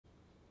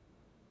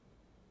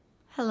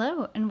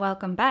Hello and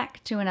welcome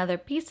back to another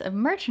piece of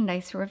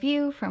merchandise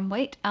review from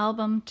White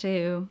Album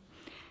 2.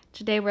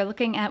 Today we're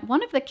looking at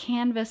one of the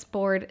canvas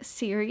board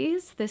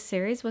series. This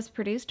series was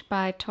produced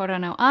by Toura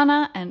no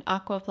Ana and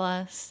Aqua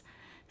Plus.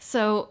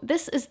 So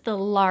this is the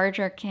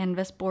larger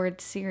canvas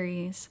board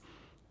series.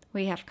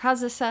 We have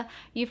Kazusa.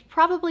 You've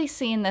probably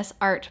seen this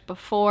art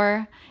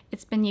before.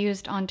 It's been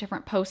used on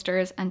different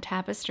posters and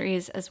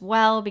tapestries as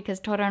well because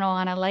Toura no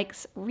Ana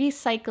likes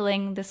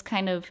recycling this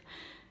kind of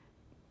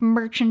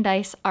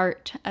merchandise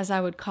art, as I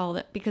would call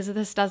it, because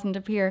this doesn't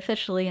appear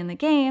officially in the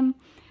game,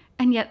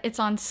 and yet it's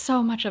on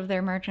so much of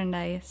their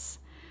merchandise.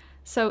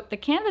 So the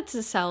canvas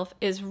itself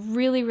is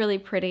really, really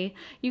pretty.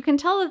 You can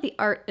tell that the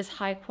art is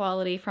high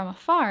quality from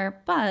afar,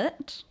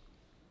 but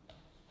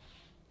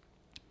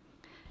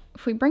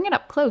if we bring it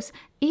up close,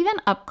 even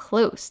up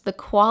close, the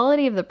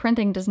quality of the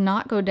printing does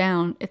not go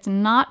down. It's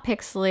not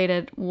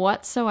pixelated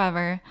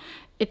whatsoever.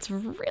 It's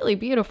really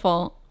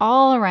beautiful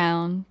all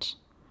around.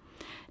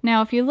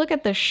 Now, if you look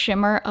at the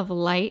shimmer of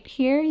light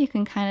here, you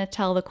can kind of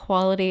tell the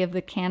quality of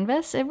the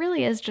canvas. It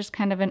really is just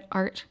kind of an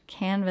art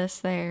canvas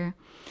there.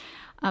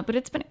 But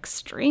it's been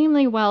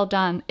extremely well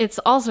done.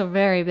 It's also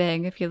very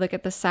big if you look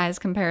at the size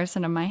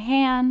comparison of my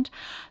hand.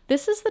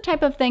 This is the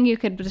type of thing you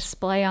could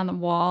display on the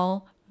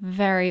wall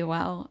very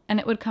well,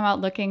 and it would come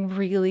out looking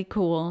really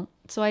cool.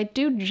 So I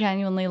do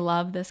genuinely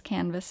love this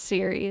canvas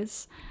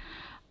series.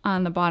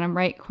 On the bottom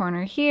right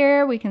corner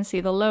here, we can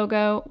see the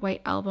logo,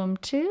 White Album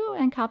 2,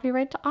 and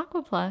copyright to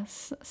Aqua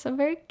Plus. So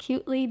very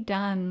cutely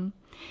done.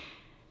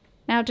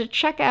 Now to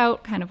check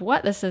out kind of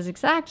what this is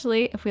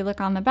exactly, if we look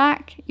on the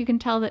back, you can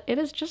tell that it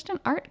is just an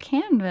art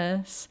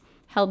canvas.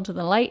 Held to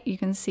the light, you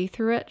can see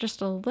through it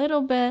just a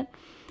little bit.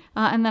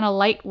 And then a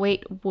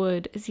lightweight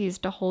wood is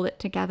used to hold it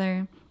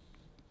together.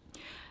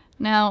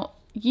 Now,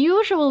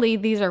 usually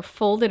these are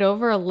folded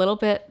over a little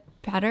bit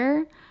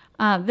better.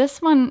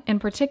 This one in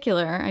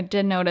particular, I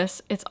did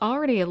notice it's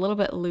already a little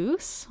bit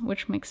loose,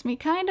 which makes me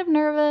kind of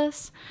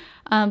nervous,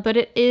 but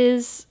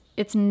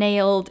it's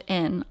nailed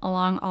in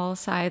along all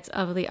sides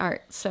of the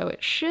art, so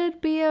it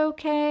should be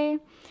okay.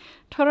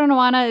 Toura no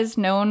Ana is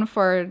known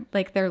for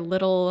like their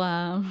little,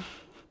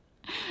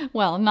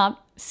 well,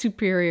 not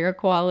superior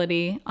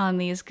quality on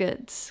these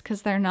goods,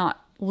 because they're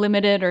not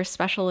limited or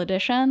special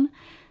edition.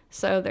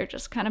 So they're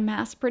just kind of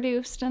mass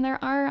produced, and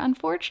there are,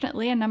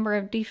 unfortunately, a number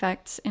of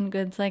defects in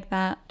goods like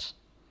that.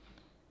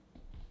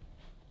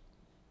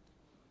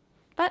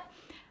 But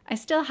I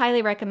still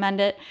highly recommend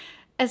it.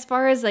 As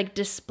far as like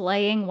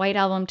displaying White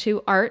Album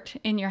 2 art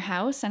in your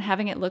house and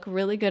having it look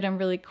really good and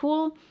really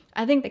cool,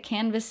 I think the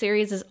Canvas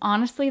series is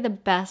honestly the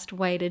best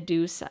way to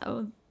do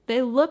so.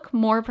 They look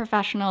more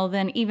professional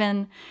than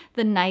even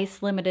the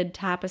nice limited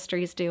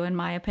tapestries do, in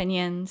my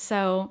opinion.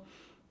 So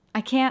I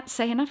can't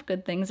say enough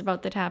good things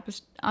about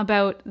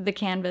the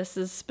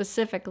canvases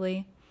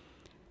specifically.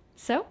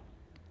 So,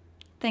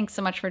 thanks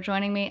so much for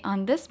joining me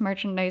on this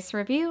merchandise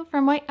review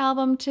from White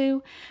Album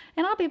 2,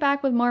 and I'll be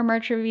back with more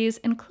merch reviews,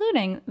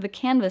 including the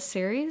Canvas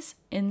series,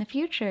 in the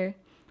future.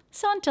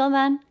 So until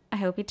then, I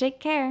hope you take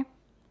care.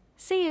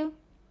 See you!